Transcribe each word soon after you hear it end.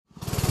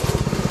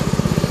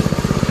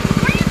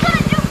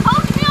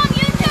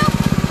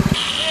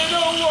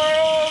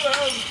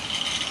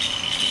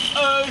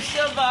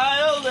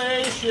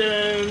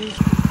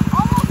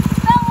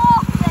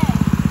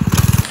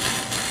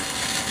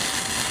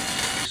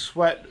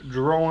sweat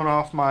drooling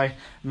off my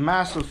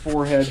massive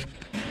forehead.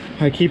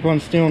 I keep on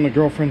stealing the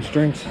girlfriend's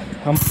drinks.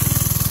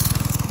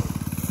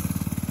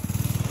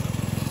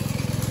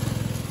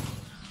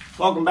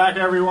 Welcome back,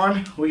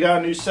 everyone. We got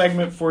a new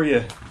segment for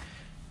you.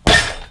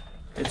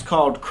 It's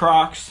called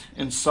Croks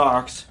N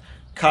Socks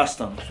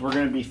Customs. We're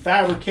going to be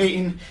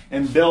fabricating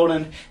and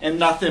building and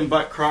nothing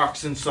but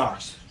Crocs and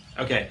socks.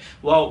 Okay,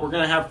 well, we're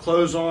going to have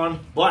clothes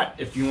on, but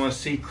if you want to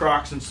see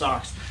Crocs and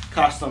Socks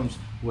Customs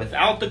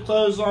without the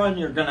clothes on,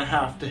 you're going to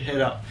have to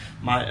hit up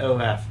my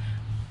OF.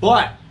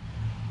 But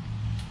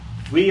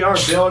we are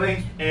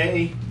building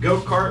a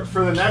go-kart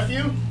for the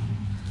nephew,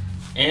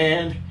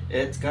 and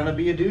it's going to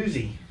be a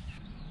doozy.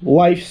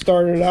 Life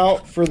started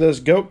out for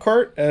this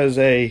go-kart as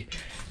a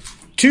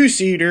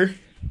two-seater,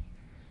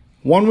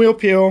 one-wheel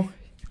peel,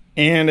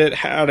 and it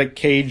had a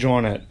cage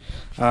on it.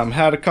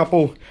 Had a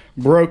couple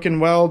broken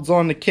welds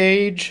on the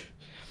cage,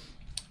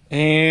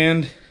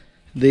 and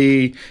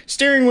the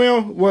steering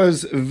wheel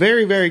was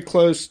very, very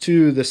close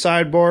to the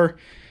sidebar.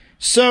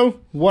 So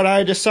what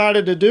I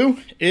decided to do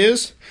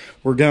is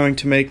we're going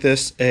to make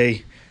this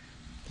a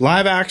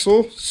live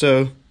axle,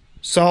 so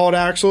solid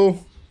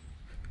axle,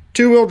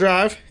 two-wheel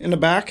drive in the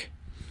back,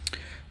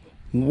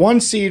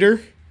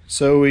 one-seater.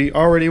 So we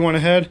already went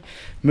ahead,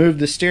 moved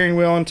the steering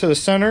wheel into the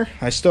center.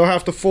 I still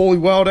have to fully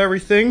weld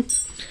everything,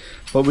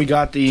 but we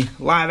got the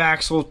live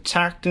axle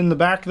tacked in the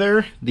back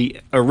there, the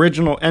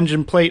original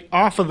engine plate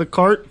off of the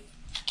cart,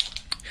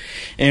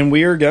 and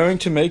we are going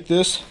to make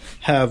this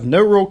have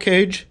no roll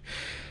cage,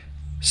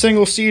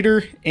 single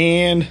seater,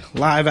 and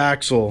live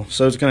axle.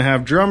 So it's going to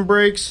have drum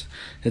brakes,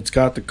 it's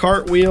got the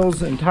cart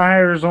wheels and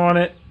tires on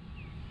it,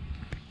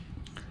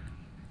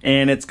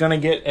 and it's going to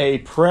get a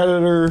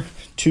Predator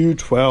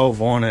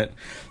 212 on it.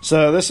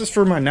 So this is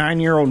for my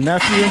 9-year-old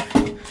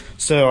nephew.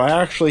 So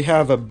I actually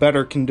have a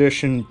better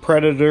condition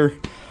Predator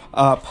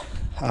up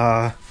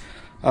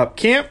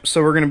camp.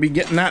 So we're going to be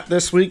getting that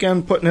this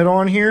weekend, putting it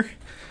on here.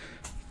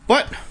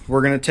 But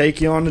we're going to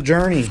take you on the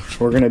journey.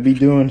 We're going to be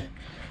doing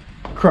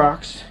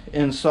Croks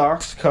N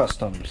Socks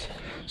Customs.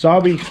 So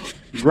I'll be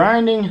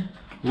grinding,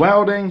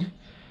 welding,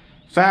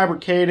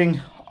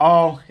 fabricating,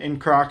 all in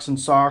Crocs and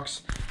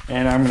socks,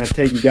 and I'm going to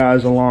take you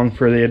guys along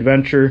for the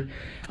adventure.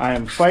 I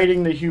am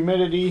fighting the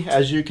humidity.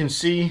 As you can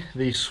see,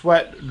 the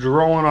sweat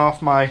drooling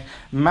off my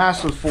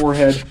massive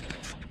forehead,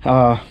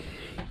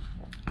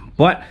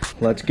 but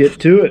let's get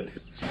to it.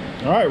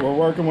 All right, we're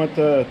working with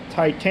the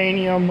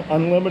titanium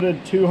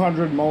unlimited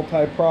 200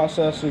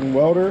 multi-processing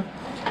welder,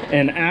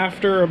 and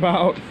after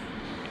about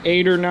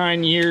 8 or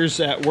 9 years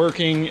at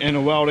working in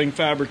a welding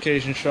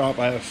fabrication shop,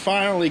 I have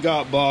finally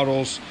got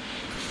bottles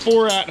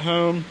for at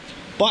home,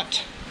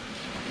 but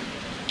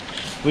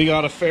we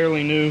got a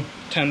fairly new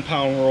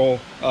 10-pound roll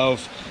of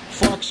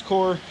flux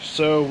core,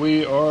 so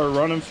we are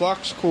running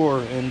flux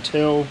core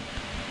until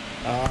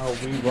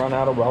we run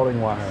out of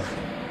welding wire.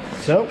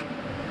 So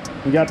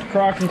we got the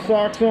Crocs and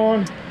socks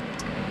on.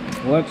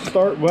 Let's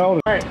start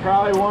welding. All right,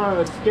 probably one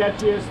of the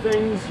sketchiest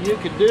things you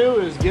could do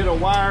is get a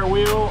wire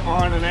wheel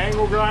on an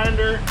angle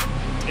grinder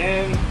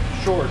in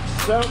shorts.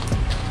 So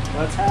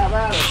let's have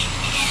at it.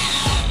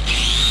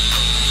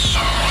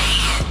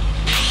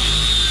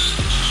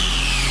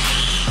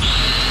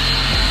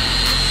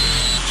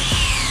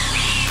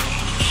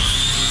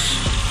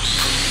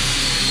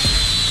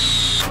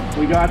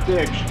 We got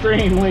the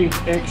extremely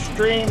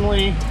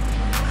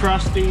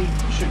crusty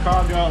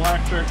Chicago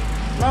Electric,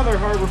 another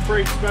Harbor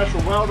Freight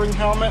special welding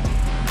helmet.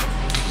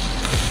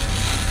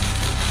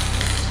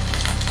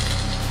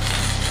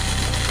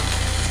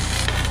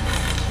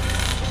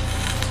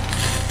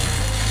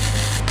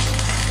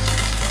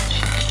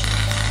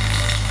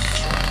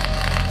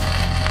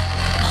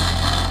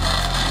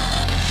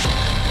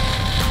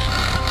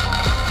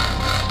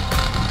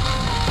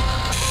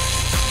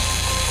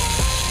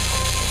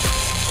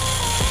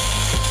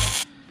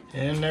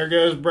 And there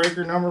goes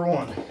breaker number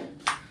 1.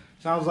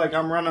 Sounds like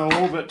I'm running a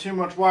little bit too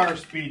much wire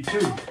speed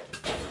too.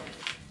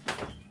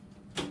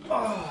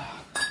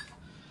 Oh.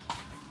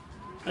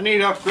 I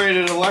need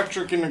upgraded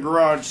electric in the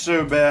garage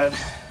so bad.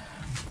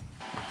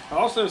 It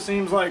also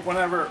seems like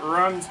whenever it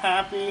runs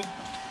happy,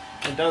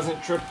 it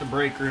doesn't trip the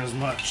breaker as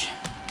much.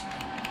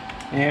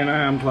 And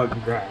I unplugged the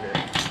grinder.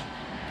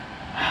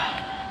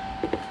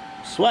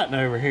 Sweating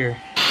over here.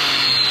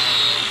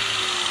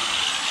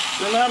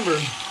 Remember,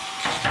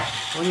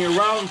 when you're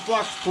welding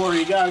flux core,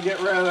 you gotta get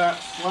rid of that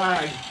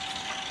slag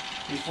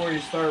before you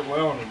start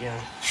welding again.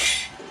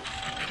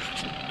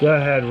 Go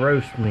ahead,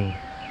 roast me.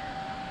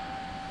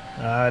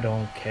 I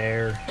don't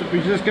care. We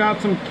just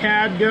got some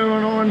CAD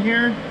going on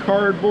here.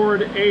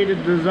 Cardboard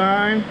aided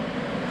design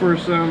for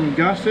some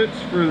gussets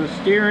for the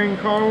steering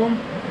column.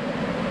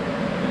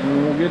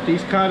 And we'll get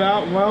these cut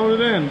out and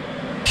welded in.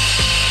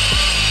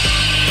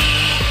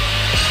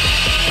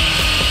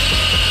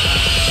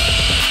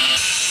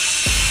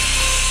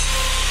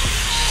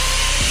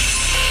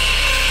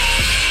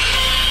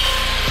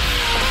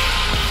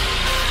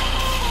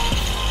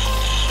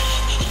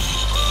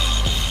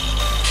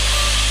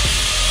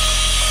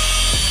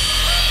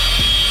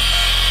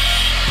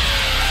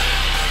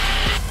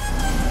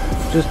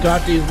 Just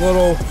got these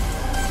little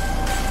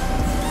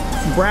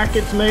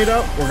brackets made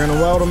up. We're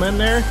gonna weld them in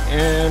there,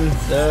 and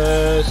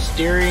the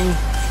steering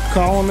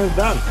column is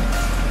done.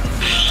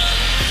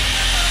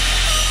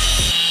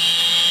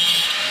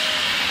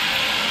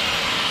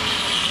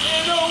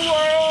 In a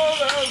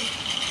world of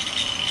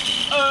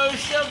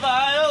OSHA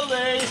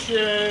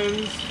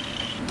violations.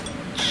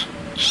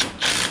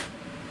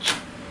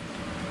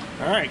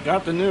 Alright,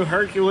 got the new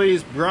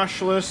Hercules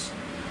brushless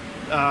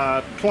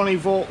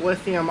 20-volt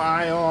lithium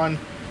ion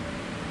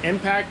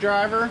impact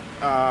driver.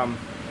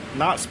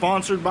 Not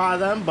sponsored by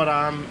them, but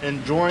I'm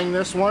enjoying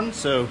this one.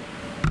 So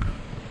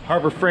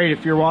Harbor Freight,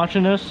 if you're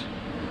watching this,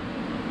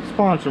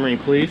 sponsor me,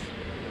 please.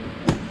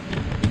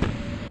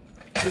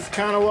 This is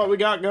kind of what we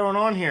got going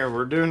on here.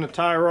 We're doing the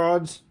tie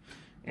rods,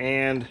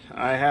 and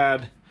I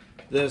had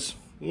this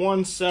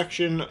one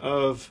section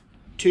of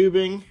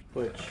tubing,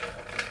 which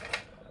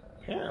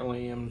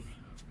apparently I'm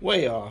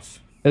way off.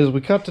 As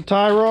we cut the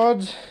tie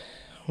rods,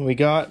 we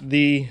got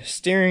the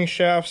steering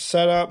shaft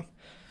set up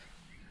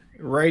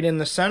right in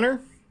the center,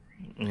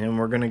 and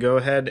we're going to go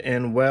ahead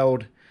and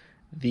weld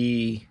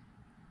the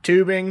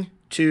tubing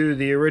to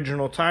the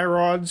original tie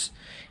rods,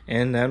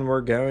 and then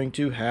we're going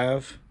to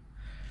have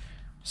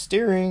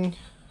steering.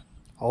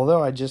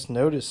 Although I just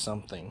noticed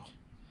something.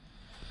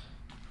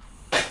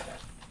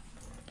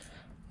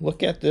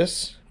 Look at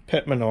this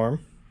pitman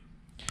arm,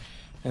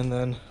 and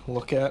then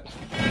look at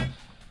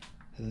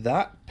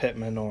that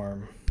pitman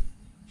arm.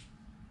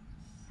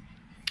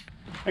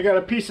 I got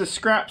a piece of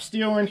scrap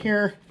steel in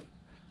here,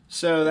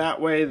 so that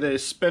way the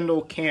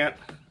spindle can't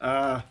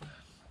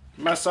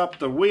mess up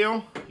the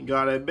wheel. You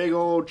got a big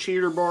old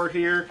cheater bar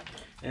here,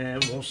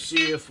 and we'll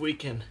see if we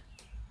can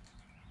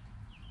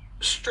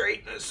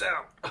straighten this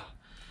out.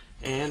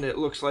 And it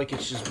looks like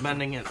it's just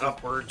bending it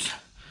upwards.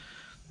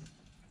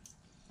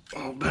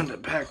 I'll bend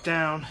it back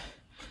down,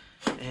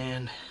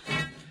 and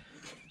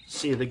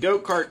see, the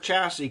go-kart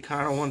chassis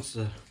kind of wants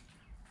to,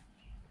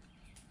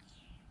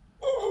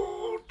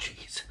 oh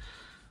jeez,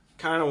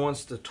 kind of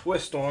wants to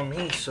twist on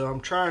me, so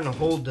I'm trying to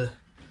hold the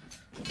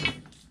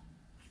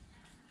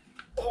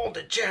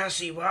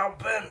chassis while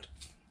bent.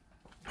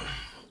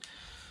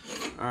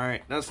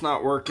 Alright, that's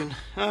not working.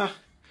 It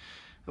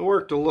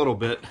worked a little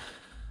bit.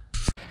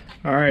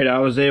 Alright, I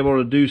was able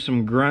to do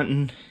some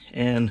grunting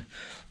and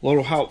a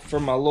little help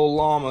from my little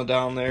llama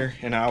down there,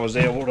 and I was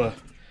able to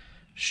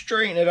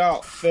straighten it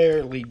out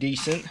fairly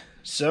decent.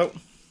 So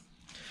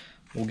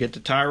we'll get the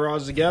tie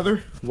rods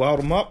together, weld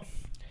them up,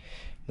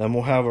 then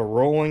we'll have a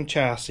rolling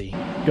chassis.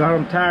 Got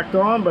them tacked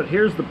on, but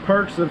here's the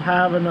perks of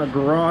having a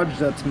garage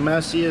that's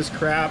messy as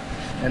crap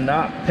and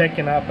not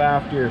picking up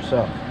after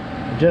yourself.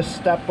 Just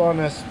stepped on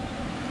this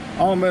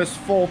almost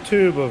full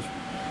tube of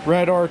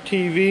red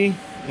RTV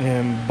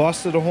and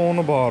busted a hole in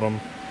the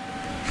bottom.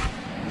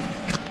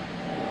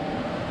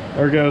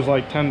 There goes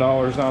like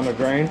 $10 on the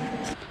grain.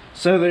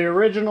 So the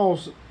original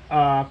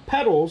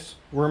pedals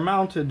were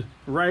mounted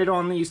right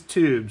on these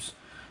tubes.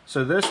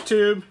 So this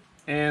tube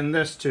and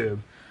this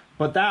tube.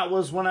 But that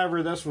was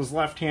whenever this was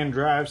left-hand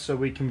drive, so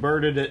we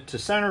converted it to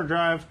center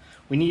drive.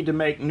 We need to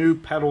make new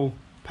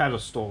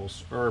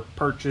pedestals or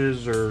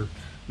perches or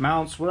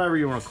mounts, whatever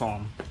you want to call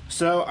them.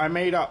 So I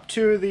made up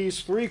two of these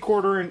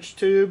 3/4 inch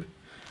tube,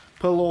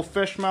 put a little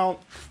fish mount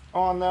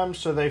on them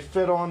so they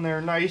fit on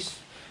there nice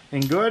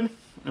and good.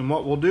 And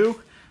what we'll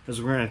do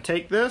is we're going to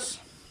take this,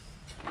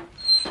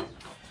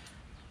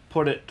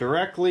 put it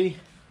directly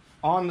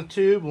on the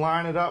tube,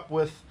 line it up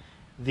with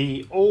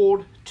the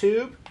old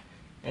tube,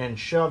 and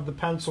shove the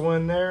pencil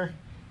in there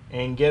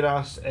and get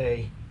us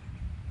a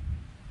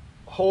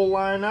hole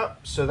line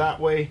up, so that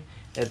way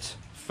it's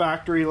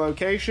factory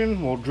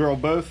location. We'll drill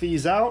both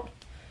these out,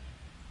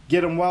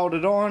 get them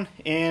welded on,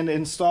 and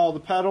install the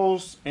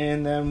pedals,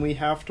 and then we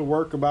have to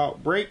work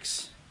about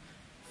brakes,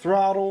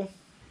 throttle,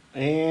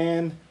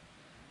 and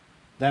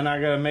then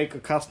I gotta make a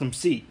custom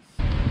seat.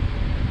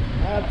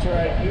 That's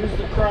right, use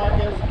the croc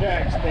as a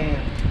jack stand.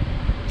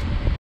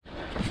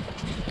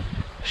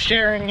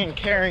 Sharing and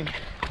caring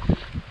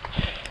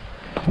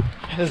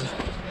is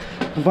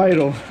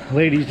vital,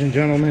 ladies and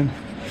gentlemen.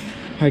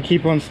 I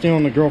keep on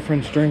stealing the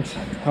girlfriend's drinks.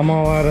 I'm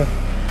all out of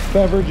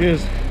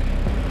beverages.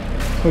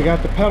 We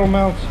got the pedal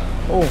mounts.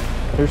 Oh,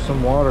 there's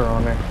some water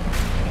on there.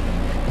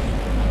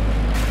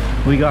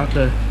 We got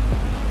the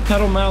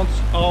pedal mounts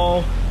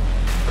all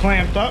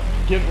clamped up,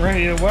 getting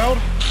ready to weld.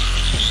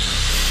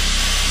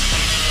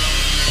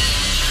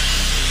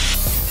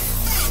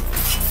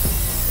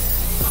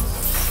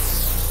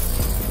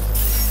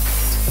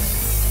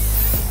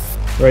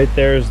 Right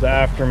there is the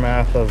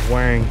aftermath of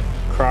wearing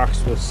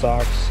Crocs with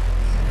socks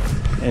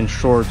and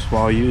shorts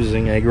while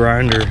using a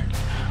grinder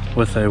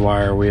with a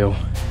wire wheel.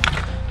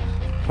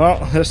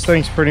 Well, this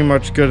thing's pretty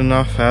much good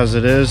enough as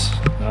it is.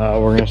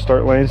 We're gonna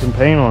start laying some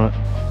paint on it.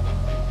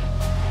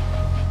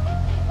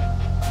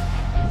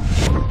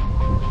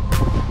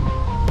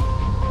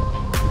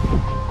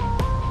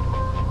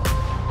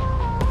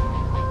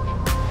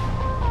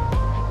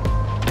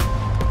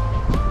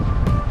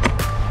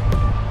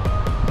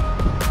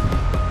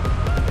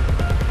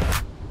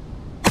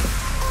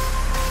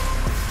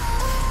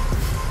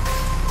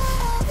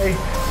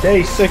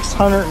 Day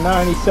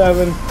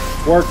 697,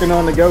 working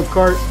on the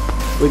go-kart.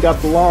 We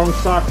got the long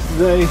socks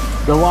today.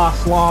 The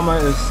lost llama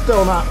is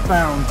still not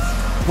found,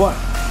 but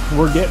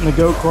we're getting the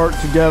go-kart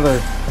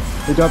together.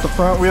 We got the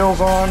front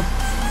wheels on,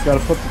 got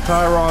to put the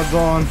tie rods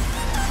on.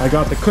 I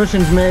got the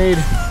cushions made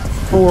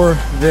for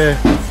the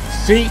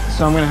seat,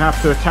 so I'm going to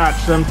have to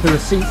attach them to the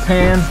seat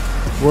pan.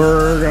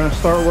 We're going to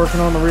start working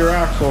on the rear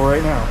axle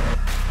right now.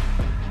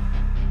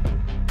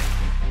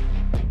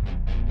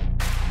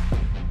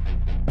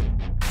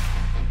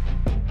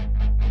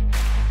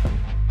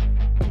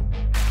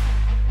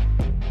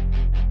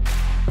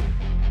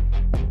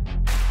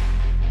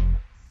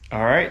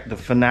 Alright, the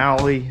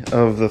finale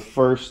of the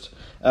first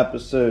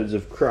episodes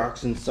of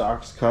Croks N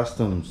Socks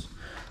Customs.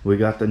 We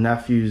got the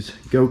nephew's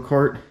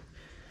go-kart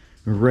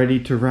ready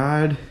to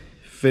ride,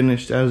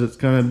 finished as it's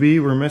gonna be.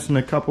 We're missing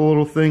a couple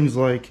little things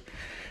like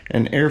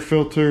an air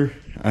filter.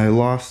 I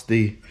lost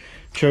the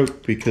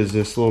choke because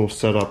this little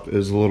setup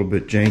is a little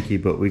bit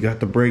janky, but we got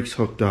the brakes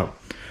hooked up.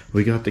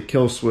 We got the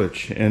kill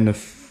switch and the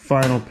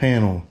final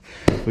panel.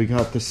 We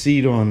got the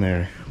seat on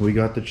there. We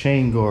got the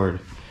chain guard,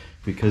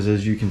 because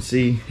as you can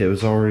see, it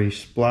was already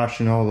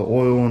splashing all the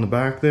oil on the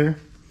back there.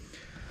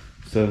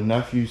 So the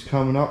nephew's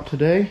coming up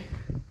today,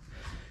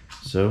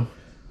 so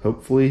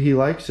hopefully he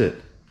likes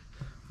it.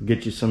 I'll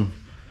get you some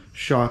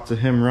shots of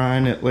him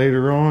riding it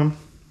later on.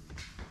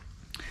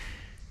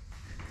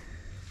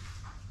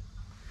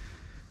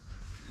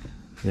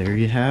 There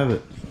you have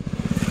it.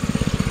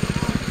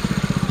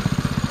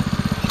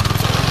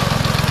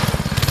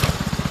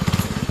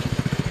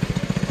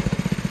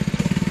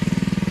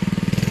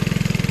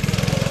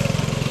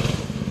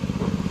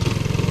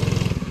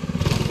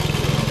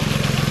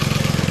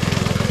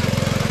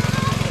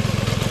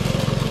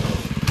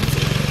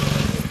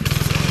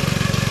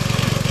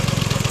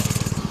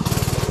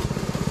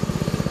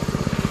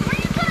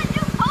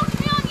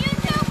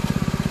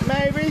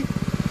 Maybe.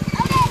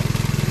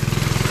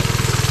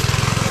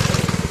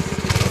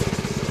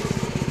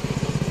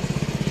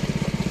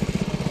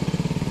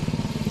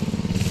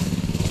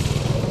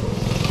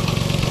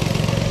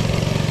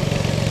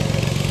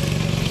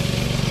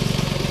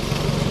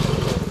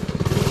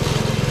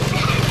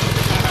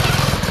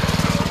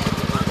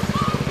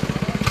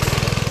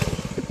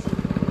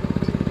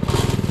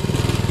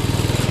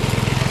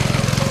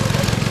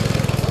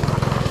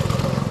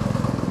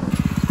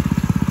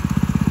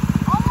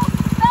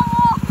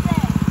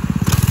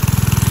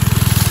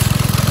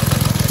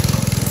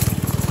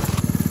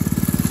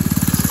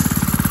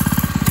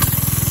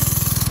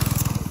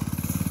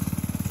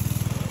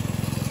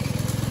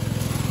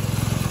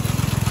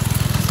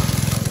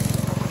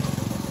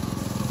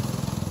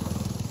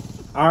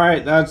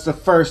 Alright, that's the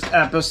first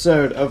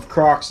episode of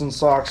Croks N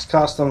Socks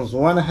Customs.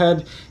 Went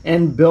ahead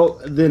and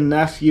built the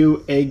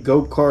nephew a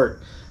go-kart.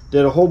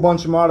 Did a whole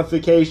bunch of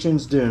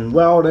modifications, doing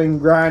welding,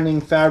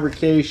 grinding,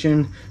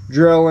 fabrication,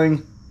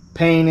 drilling,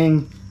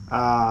 painting,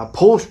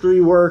 upholstery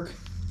work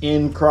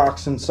in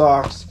Croks N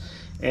Socks.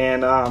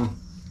 And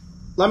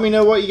let me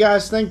know what you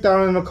guys think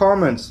down in the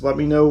comments. Let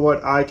me know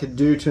what I could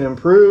do to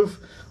improve,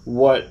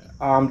 what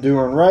I'm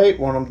doing right,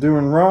 what I'm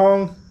doing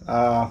wrong.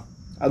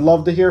 I'd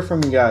love to hear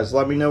from you guys.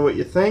 Let me know what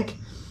you think.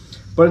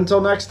 But until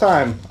next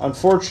time,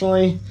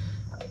 unfortunately,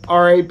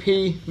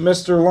 R.A.P.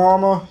 Mr.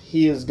 Llama.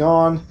 He is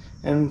gone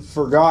and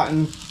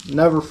forgotten,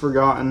 never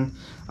forgotten.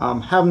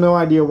 Have no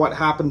idea what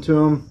happened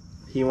to him.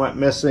 He went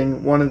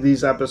missing one of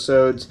these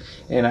episodes,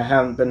 and I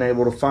haven't been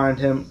able to find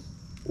him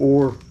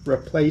or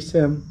replace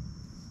him.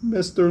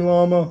 Mr.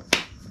 Llama.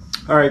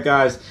 Alright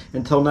guys,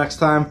 until next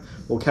time,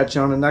 we'll catch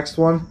you on the next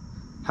one.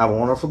 Have a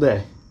wonderful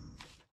day.